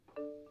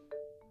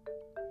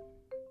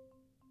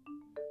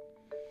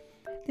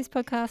This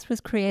podcast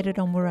was created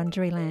on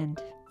Wurundjeri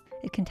land.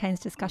 It contains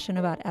discussion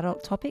about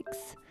adult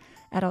topics.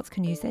 Adults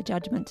can use their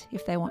judgment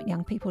if they want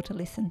young people to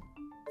listen.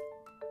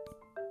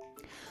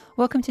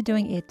 Welcome to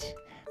Doing It.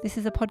 This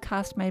is a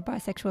podcast made by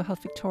Sexual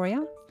Health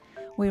Victoria.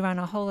 We run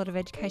a whole lot of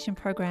education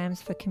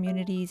programs for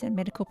communities and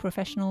medical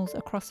professionals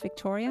across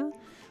Victoria.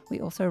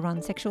 We also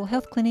run sexual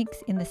health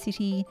clinics in the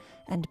city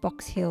and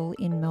Box Hill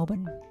in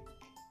Melbourne.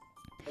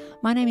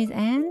 My name is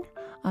Anne.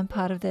 I'm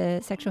part of the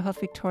Sexual Health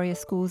Victoria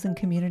Schools and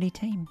Community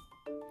team.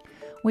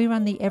 We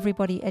run the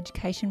Everybody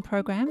Education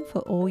program for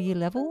all year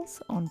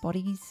levels on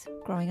bodies,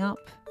 growing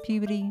up,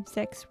 puberty,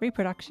 sex,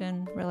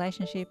 reproduction,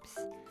 relationships.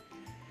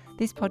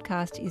 This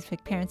podcast is for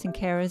parents and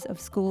carers of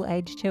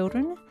school-age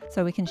children,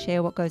 so we can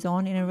share what goes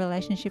on in a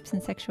relationships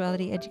and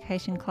sexuality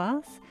education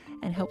class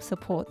and help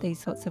support these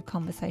sorts of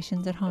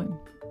conversations at home.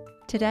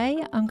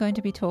 Today, I'm going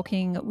to be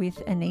talking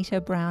with Anita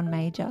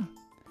Brown-Major.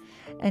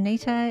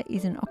 Anita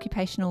is an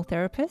occupational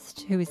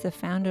therapist who is the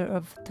founder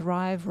of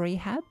Thrive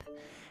Rehab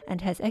and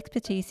has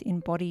expertise in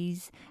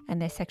bodies and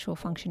their sexual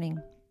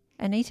functioning.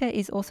 Anita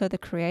is also the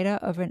creator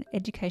of an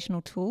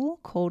educational tool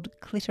called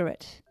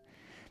Clitorit.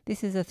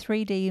 This is a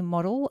 3D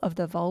model of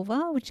the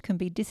vulva which can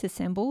be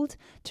disassembled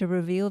to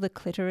reveal the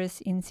clitoris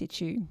in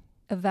situ,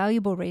 a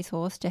valuable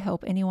resource to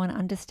help anyone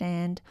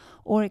understand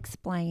or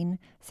explain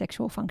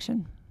sexual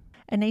function.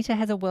 Anita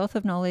has a wealth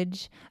of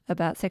knowledge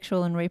about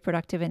sexual and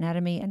reproductive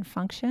anatomy and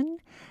function,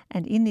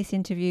 and in this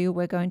interview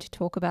we're going to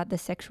talk about the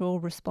sexual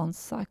response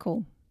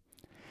cycle.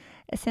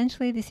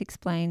 Essentially, this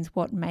explains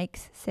what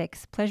makes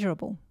sex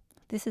pleasurable.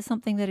 This is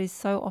something that is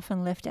so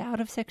often left out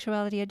of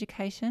sexuality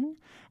education,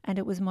 and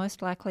it was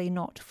most likely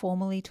not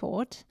formally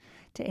taught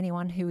to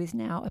anyone who is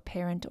now a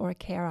parent or a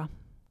carer.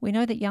 We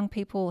know that young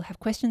people have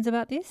questions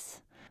about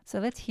this, so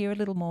let's hear a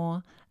little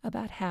more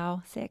about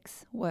how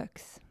sex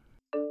works.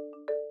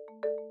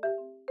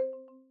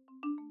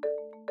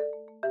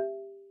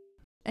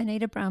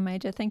 Anita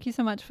Brown-Major, thank you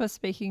so much for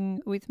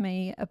speaking with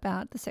me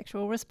about the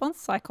sexual response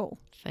cycle.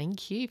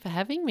 Thank you for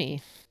having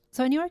me.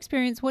 So in your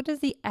experience, what does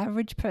the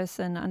average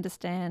person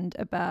understand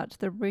about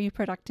the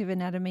reproductive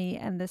anatomy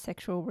and the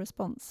sexual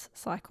response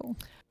cycle?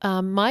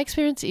 My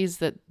experience is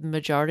that the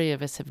majority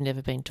of us have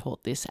never been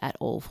taught this at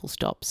all, full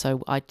stop.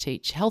 So I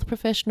teach health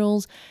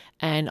professionals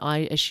and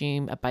I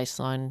assume a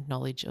baseline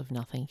knowledge of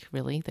nothing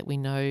really, that we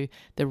know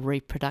the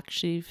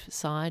reproductive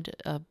side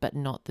but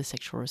not the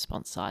sexual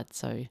response side.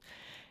 So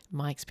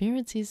my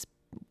experience is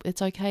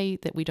it's okay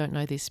that we don't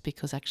know this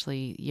because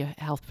actually your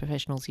health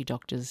professionals, your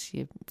doctors,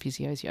 your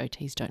physios, your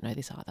OTs don't know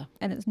this either.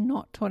 And it's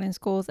not taught in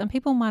schools, and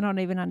people might not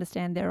even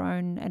understand their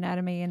own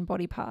anatomy and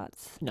body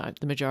parts. No,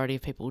 the majority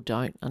of people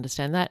don't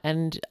understand that,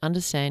 and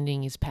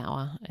understanding is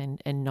power, and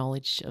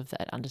knowledge of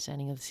that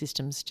understanding of the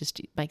systems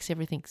just makes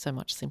everything so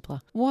much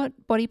simpler. What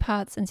body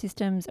parts and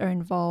systems are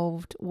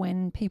involved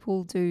when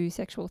people do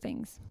sexual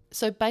things?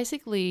 So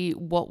basically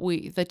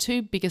the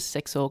two biggest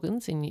sex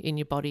organs in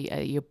your body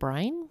are your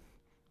brain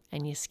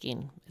and your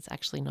skin. It's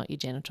actually not your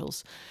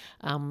genitals,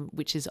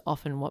 which is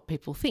often what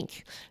people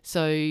think.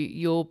 So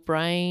your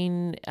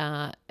brain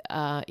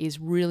is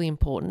really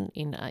important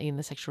in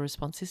the sexual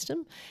response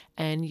system,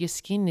 and your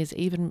skin is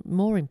even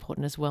more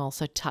important as well.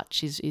 So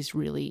touch is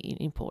really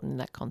important in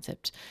that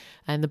concept.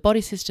 And the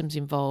body systems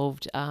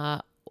involved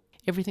are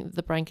everything that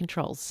the brain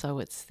controls. So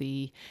it's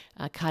the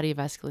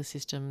cardiovascular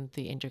system,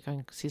 the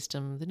endocrine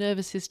system, the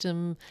nervous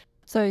system.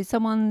 So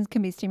someone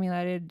can be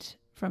stimulated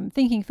from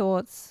thinking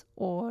thoughts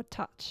or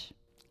touch.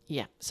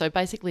 Yeah. So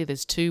basically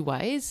there's two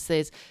ways.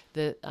 There's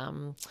the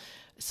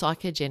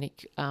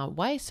psychogenic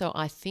way. So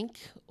I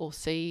think or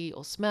see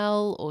or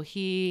smell or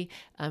hear,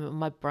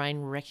 my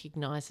brain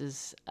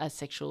recognises a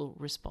sexual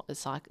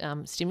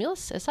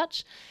stimulus as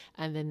such,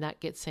 and then that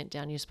gets sent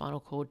down your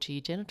spinal cord to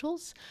your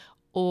genitals.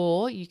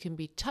 Or you can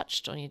be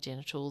touched on your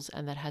genitals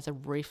and that has a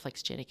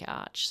reflexogenic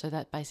arch. So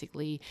that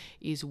basically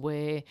is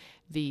where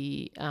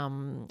the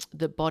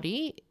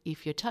body,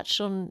 if you're touched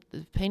on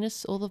the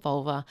penis or the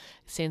vulva,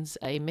 sends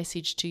a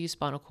message to your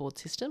spinal cord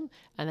system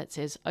and that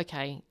says,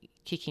 okay,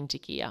 kick into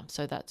gear.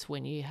 So that's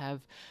when you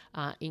have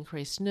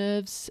increased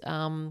nerves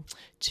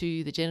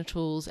to the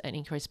genitals and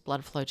increased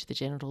blood flow to the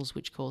genitals,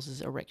 which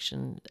causes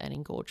erection and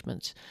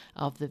engorgement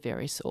of the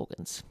various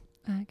organs.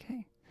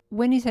 Okay.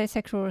 When you say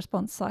sexual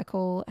response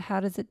cycle, how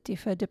does it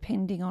differ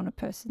depending on a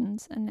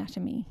person's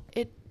anatomy?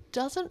 It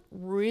doesn't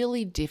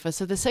really differ.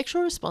 So the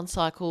sexual response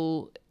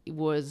cycle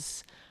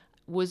was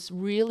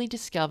really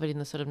discovered in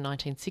the sort of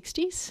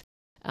 1960s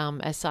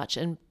as such.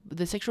 And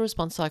the sexual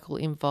response cycle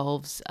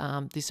involves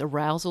this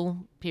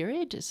arousal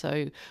period,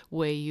 so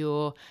where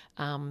you're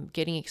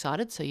getting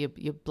excited, so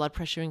your blood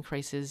pressure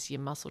increases,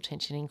 your muscle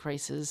tension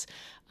increases,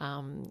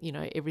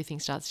 everything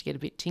starts to get a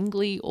bit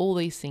tingly. All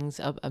these things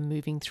are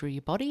moving through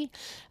your body.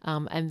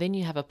 And then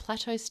you have a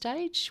plateau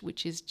stage,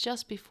 which is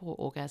just before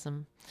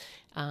orgasm,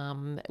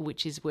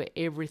 which is where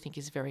everything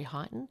is very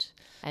heightened.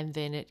 And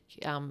then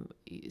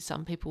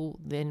some people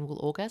then will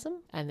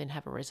orgasm and then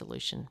have a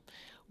resolution.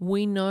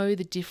 We know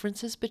the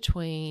differences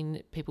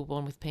between people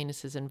born with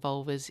penises and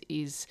vulvas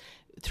is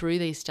through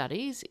these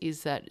studies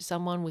is that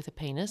someone with a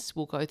penis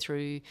will go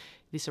through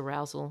this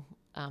arousal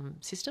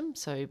system,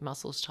 so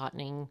muscles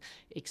tightening,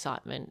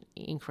 excitement,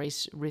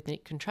 increased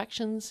rhythmic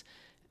contractions,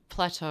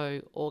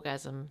 plateau,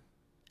 orgasm,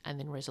 and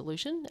then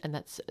resolution. And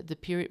that's the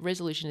period.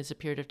 Resolution is a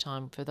period of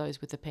time for those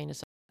with a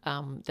penis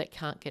that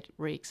can't get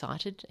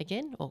re-excited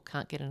again or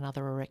can't get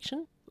another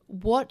erection.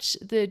 What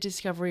the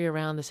discovery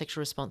around the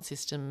sexual response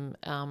system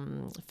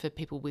for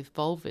people with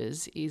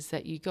vulvas is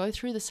that you go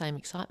through the same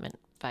excitement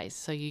phase.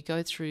 So you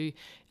go through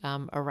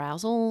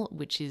arousal,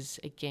 which is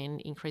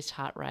again increased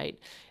heart rate.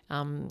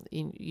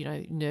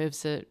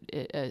 Nerves are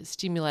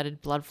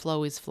stimulated, blood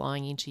flow is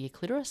flowing into your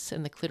clitoris,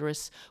 and the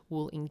clitoris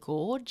will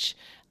engorge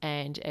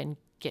and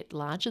get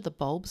larger. The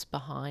bulbs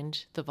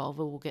behind the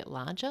vulva will get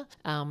larger,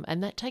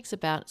 and that takes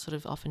about sort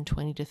of often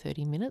 20 to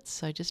 30 minutes.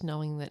 So just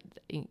knowing that,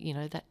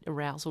 that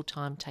arousal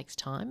time takes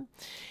time.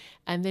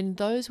 And then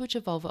those which are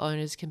vulva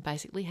owners can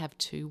basically have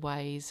two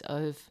ways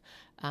of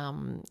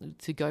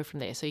to go from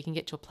there. So you can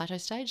get to a plateau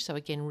stage, so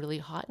again really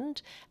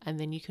heightened, and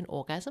then you can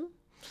orgasm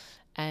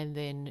and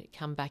then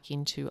come back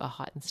into a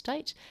heightened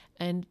state.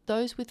 And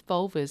those with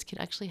vulvas can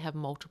actually have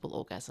multiple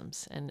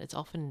orgasms, and that's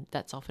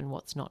often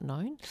what's not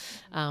known.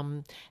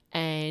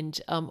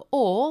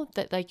 Or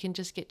that they can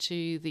just get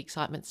to the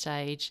excitement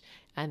stage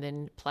and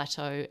then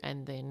plateau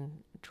and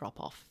then drop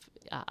off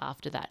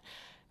after that.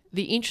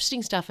 The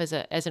interesting stuff as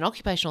an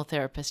occupational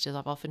therapist is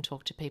I've often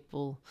talked to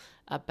people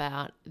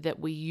about that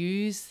we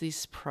use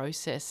this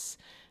process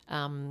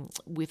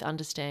with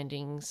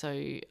understanding. So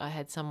I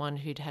had someone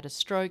who'd had a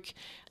stroke,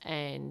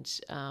 and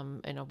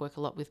I work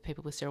a lot with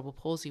people with cerebral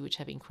palsy, which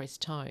have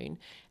increased tone.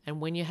 And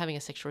when you're having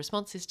a sexual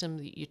response system,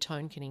 your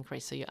tone can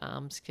increase, so your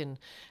arms can,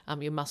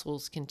 your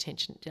muscles can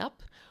tension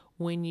up.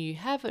 When you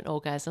have an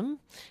orgasm,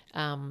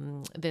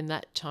 then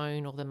that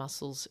tone or the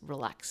muscles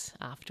relax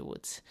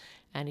afterwards.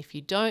 And if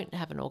you don't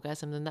have an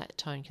orgasm, then that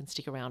tone can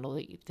stick around, or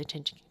the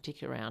tension can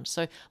stick around.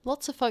 So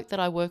lots of folk that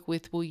I work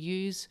with will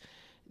use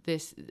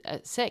this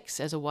sex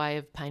as a way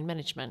of pain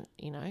management,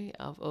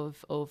 or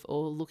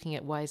looking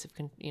at ways of,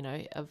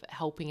 of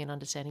helping and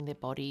understanding their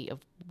body, of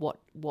what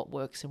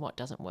works and what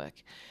doesn't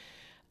work.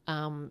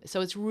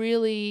 So it's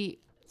really.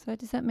 So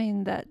does that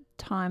mean that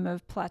time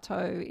of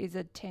plateau is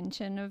a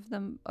tension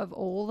of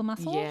all the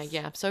muscles?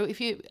 Yeah. So if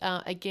you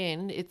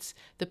it's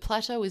the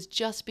plateau is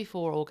just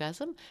before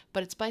orgasm,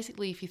 but it's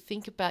basically, if you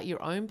think about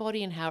your own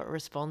body and how it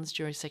responds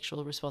during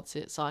sexual response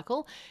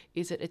cycle,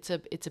 it's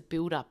a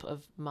build up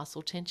of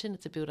muscle tension,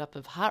 it's a build up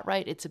of heart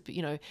rate,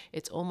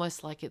 it's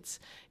almost like it's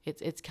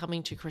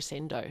coming to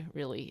crescendo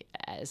really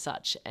as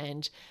such,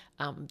 and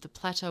the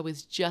plateau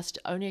is just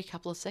only a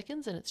couple of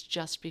seconds, and it's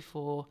just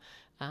before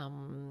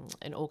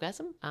an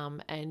orgasm,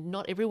 and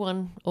not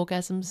everyone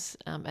orgasms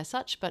as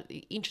such, but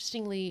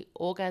interestingly,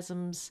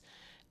 orgasms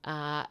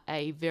are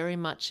a very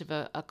much of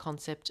a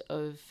concept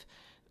of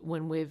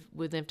when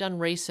they've done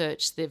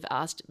research, they've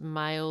asked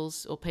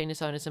males or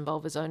penis owners and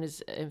vulvas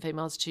owners and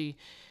females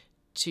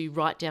to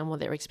write down what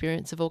their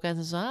experience of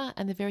orgasms are,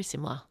 and they're very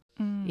similar.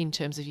 In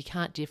terms of, you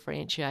can't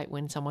differentiate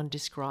when someone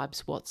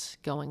describes what's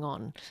going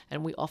on,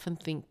 and we often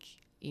think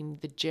in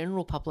the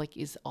general public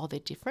is, they're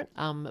different.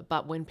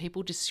 But when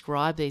people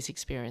describe these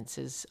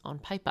experiences on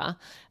paper,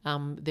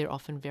 they're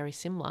often very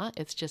similar.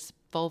 It's just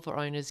vulva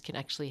owners can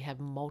actually have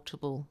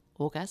multiple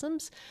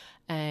orgasms.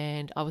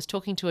 And I was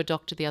talking to a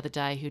doctor the other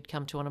day who'd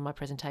come to one of my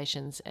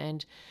presentations,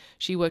 and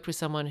she worked with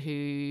someone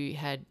who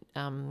had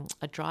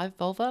a dry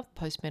vulva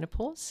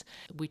post-menopause.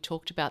 We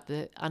talked about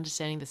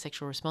understanding the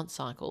sexual response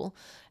cycle,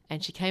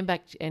 and she came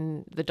back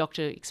and the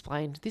doctor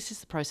explained, this is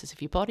the process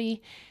of your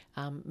body.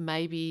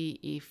 Maybe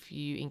if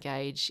you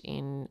engage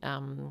in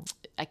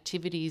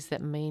activities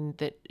that mean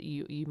that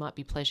you might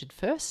be pleasured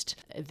first,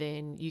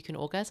 then you can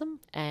orgasm,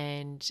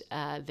 and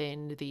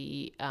then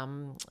the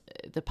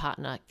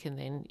partner can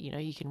then,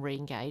 you can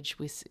re-engage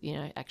with,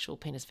 actual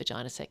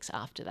penis-vagina sex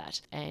after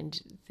that.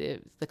 And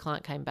the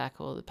client came back,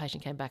 or the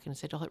patient came back and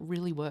said, it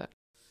really worked.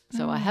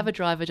 So I have a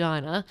dry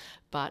vagina,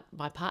 but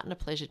my partner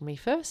pleasured me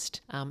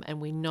first, and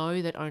we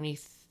know that only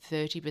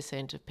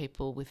 30% of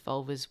people with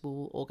vulvas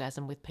will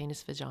orgasm with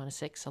penis-vagina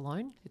sex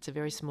alone. It's a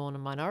very small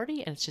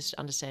minority, and it's just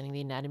understanding the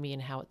anatomy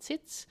and how it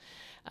sits.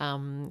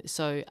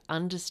 So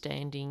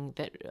understanding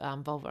that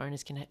vulva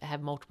owners can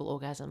have multiple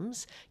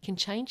orgasms can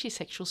change your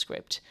sexual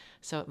script.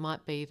 So it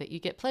might be that you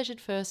get pleasured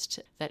first,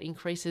 that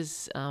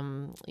increases,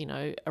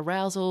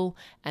 arousal,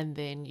 and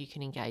then you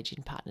can engage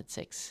in partnered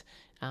sex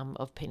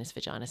of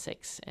penis-vagina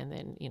sex, and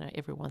then,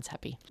 everyone's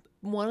happy.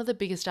 One of the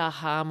biggest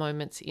aha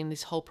moments in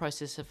this whole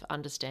process of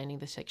understanding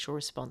the sexual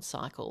response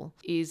cycle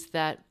is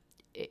that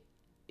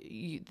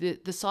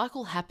the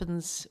cycle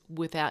happens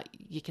without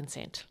your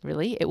consent,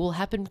 really. It will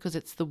happen because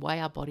it's the way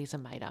our bodies are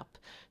made up.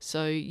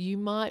 So you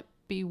might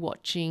be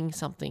watching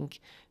something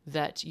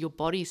that your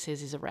body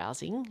says is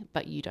arousing,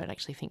 but you don't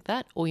actually think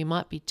that, or you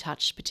might be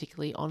touched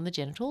particularly on the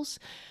genitals,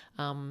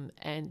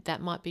 and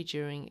that might be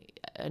during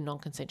a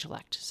non-consensual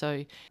act.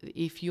 So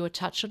if you're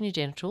touched on your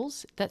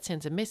genitals, that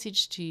sends a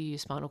message to your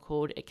spinal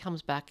cord, it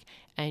comes back,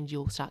 and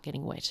you'll start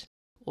getting wet.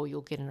 or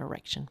you'll get an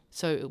erection.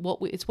 So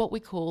it's what we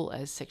call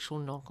as sexual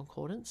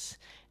non-concordance.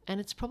 And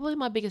it's probably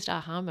my biggest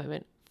aha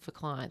moment for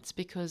clients,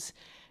 because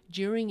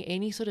during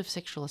any sort of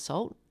sexual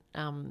assault,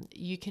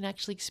 you can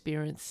actually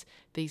experience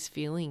these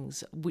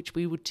feelings which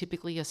we would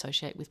typically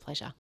associate with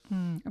pleasure.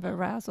 Of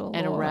arousal.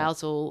 And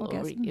arousal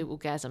orgasm. or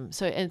orgasm.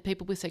 So, and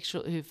people with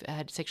who've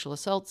had sexual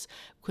assaults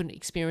couldn't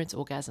experience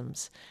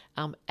orgasms,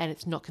 and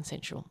it's not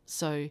consensual.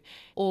 So,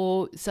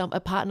 or a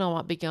partner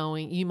might be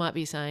you might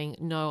be saying,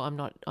 no, I'm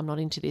not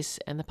into this.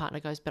 And the partner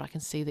goes, but I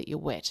can see that you're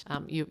wet.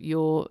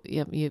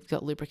 You've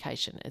got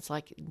lubrication. It's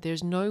like,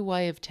 there's no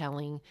way of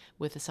telling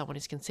whether someone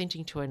is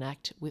consenting to an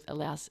act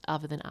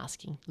other than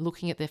asking,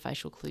 looking at their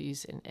facial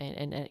clues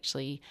and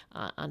actually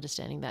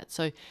understanding that.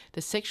 So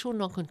the sexual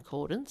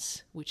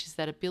non-concordance, which is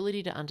that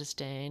ability to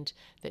understand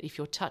that if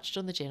you're touched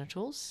on the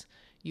genitals,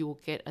 you will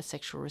get a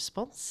sexual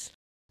response,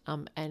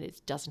 and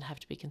it doesn't have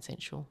to be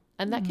consensual.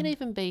 And that can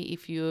even be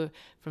if you're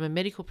from a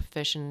medical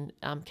profession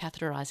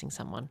catheterizing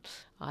someone,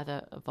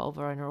 either a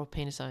vulva owner or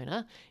penis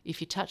owner.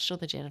 If you're touched on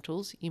the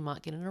genitals, you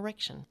might get an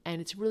erection.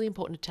 And it's really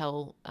important to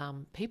tell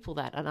people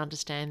that and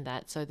understand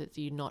that, so that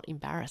you're not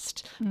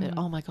embarrassed. That,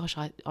 oh my gosh,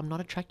 I'm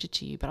not attracted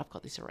to you, but I've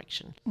got this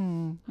erection.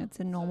 It's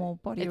a normal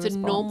body response. It's a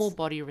normal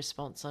body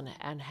response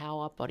and how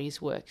our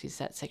bodies work is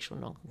that sexual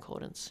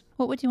non-concordance.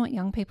 What would you want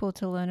young people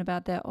to learn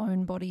about their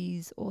own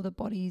bodies or the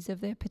bodies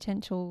of their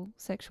potential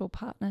sexual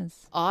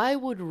partners? I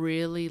would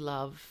really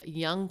love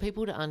young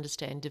people to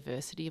understand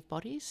diversity of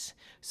bodies.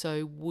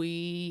 So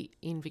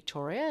in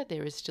Victoria,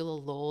 there is still a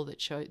law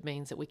that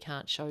means that we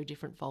can't show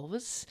different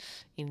vulvas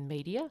in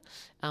media.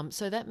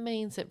 So that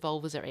means that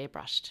vulvas are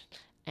airbrushed.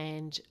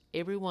 And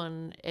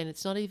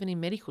it's not even in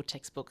medical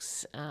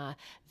textbooks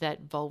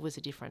that vulvas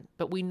are different.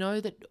 But we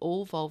know that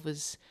all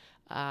vulvas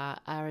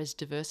are as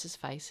diverse as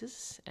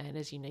faces and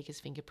as unique as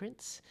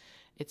fingerprints.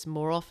 It's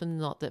more often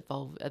not that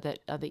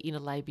the inner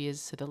labias,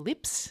 so the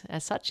lips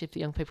as such, if the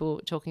young people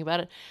are talking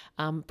about it,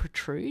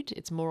 protrude.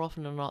 It's more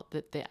often than not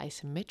that they're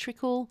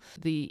asymmetrical.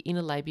 The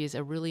inner labias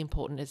are really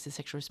important as the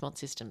sexual response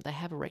system. They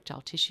have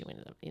erectile tissue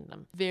in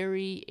them.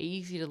 Very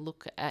easy to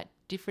look at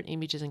different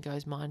images and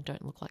goes, mine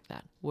don't look like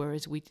that.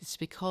 Whereas it's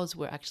because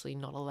we're actually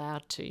not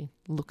allowed to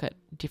look at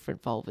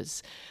different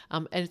vulvas.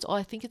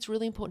 I think it's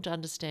really important to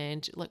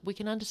understand, like, we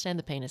can understand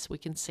the penis, we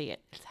can see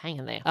it, it's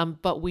hanging there,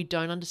 but we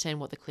don't understand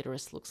what the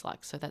clitoris looks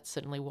like. So that's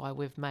certainly why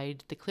we've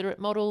made the Clitorit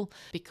model,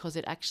 because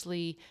it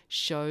actually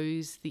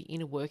shows the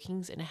inner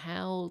workings and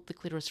how the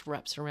clitoris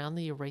wraps around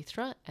the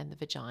urethra and the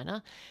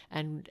vagina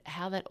and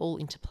how that all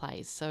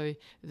interplays. So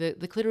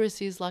the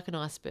clitoris is like an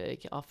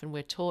iceberg. Often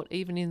we're taught,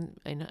 even in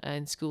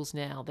schools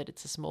now, that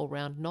it's a small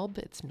round knob.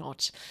 It's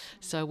not.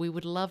 So we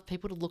would love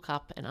people to look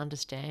up and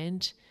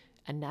understand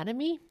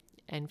anatomy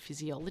and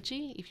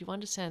physiology. If you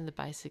understand the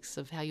basics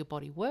of how your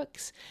body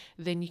works,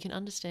 then you can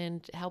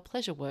understand how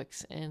pleasure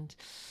works, and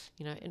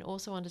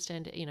also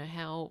understand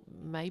how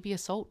maybe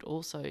assault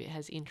also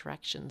has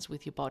interactions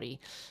with your body,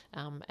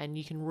 and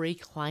you can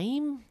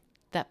reclaim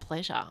that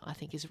pleasure. I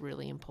think is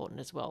really important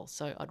as well.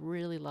 So I'd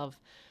really love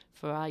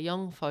for our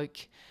young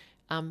folk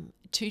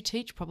to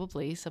teach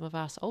probably some of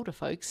us older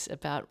folks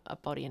about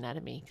body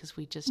anatomy, because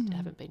we just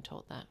haven't been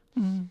taught that.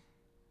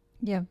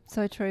 Yeah,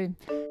 so true.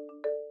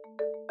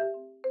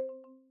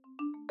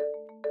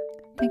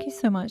 Thank you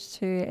so much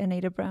to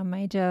Anita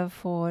Brown-Major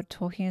for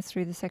talking us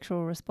through the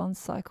sexual response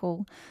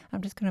cycle.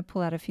 I'm just going to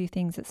pull out a few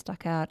things that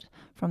stuck out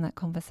from that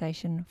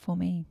conversation for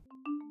me.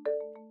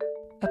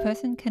 A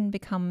person can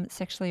become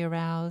sexually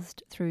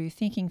aroused through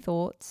thinking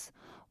thoughts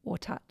or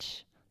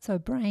touch, so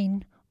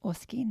brain or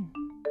skin.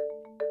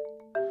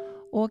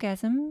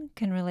 Orgasm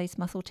can release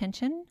muscle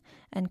tension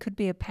and could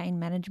be a pain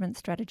management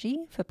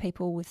strategy for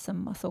people with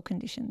some muscle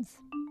conditions.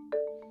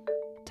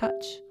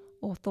 Touch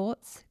or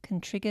thoughts can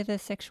trigger the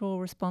sexual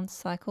response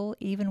cycle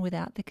even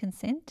without the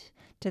consent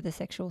to the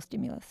sexual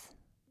stimulus.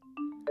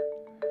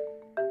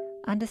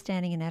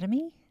 Understanding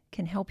anatomy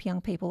can help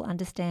young people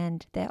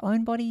understand their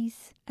own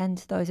bodies and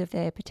those of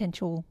their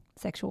potential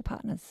sexual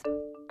partners.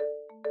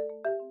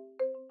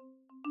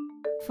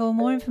 For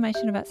more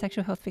information about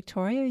Sexual Health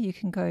Victoria, you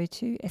can go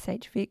to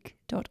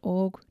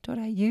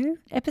shvic.org.au.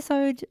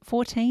 Episode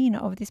 14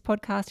 of this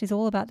podcast is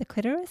all about the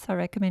clitoris. I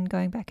recommend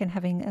going back and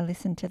having a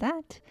listen to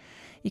that.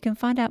 You can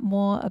find out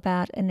more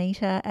about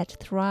Anita at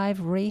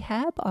Thrive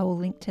Rehab. I will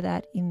link to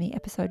that in the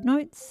episode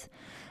notes.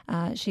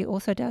 She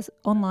also does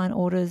online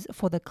orders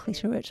for the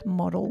Clitorit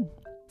model.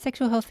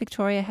 Sexual Health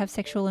Victoria have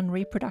sexual and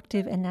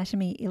reproductive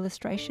anatomy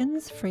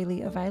illustrations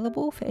freely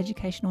available for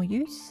educational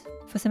use.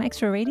 For some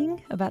extra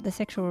reading about the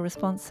sexual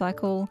response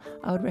cycle,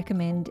 I would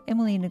recommend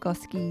Emily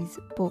Nagoski's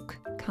book,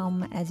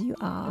 Come As You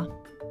Are.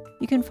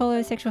 You can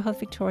follow Sexual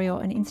Health Victoria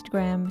on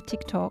Instagram,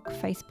 TikTok,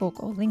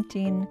 Facebook or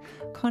LinkedIn.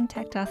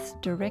 Contact us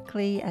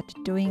directly at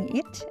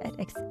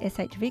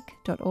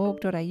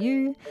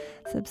doingit@shvic.org.au.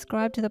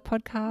 Subscribe to the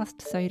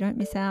podcast so you don't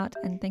miss out,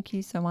 and thank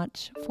you so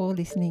much for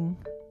listening.